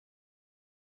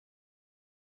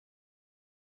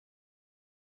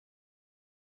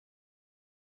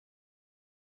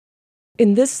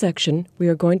In this section, we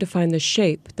are going to find the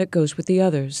shape that goes with the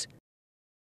others.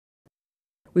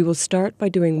 We will start by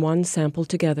doing one sample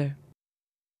together.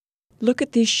 Look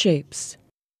at these shapes.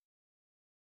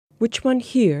 Which one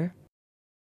here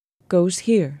goes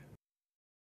here?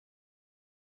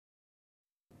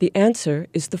 The answer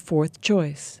is the fourth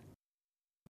choice.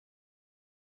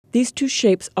 These two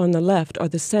shapes on the left are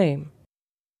the same,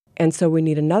 and so we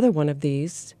need another one of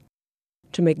these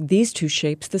to make these two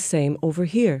shapes the same over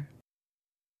here.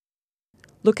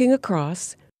 Looking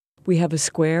across, we have a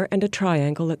square and a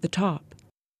triangle at the top,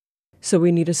 so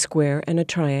we need a square and a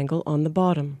triangle on the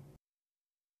bottom.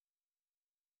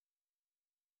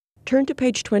 Turn to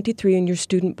page 23 in your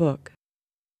student book.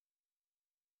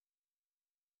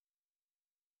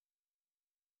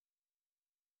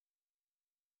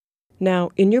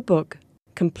 Now, in your book,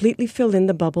 completely fill in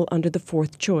the bubble under the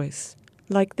fourth choice,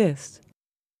 like this.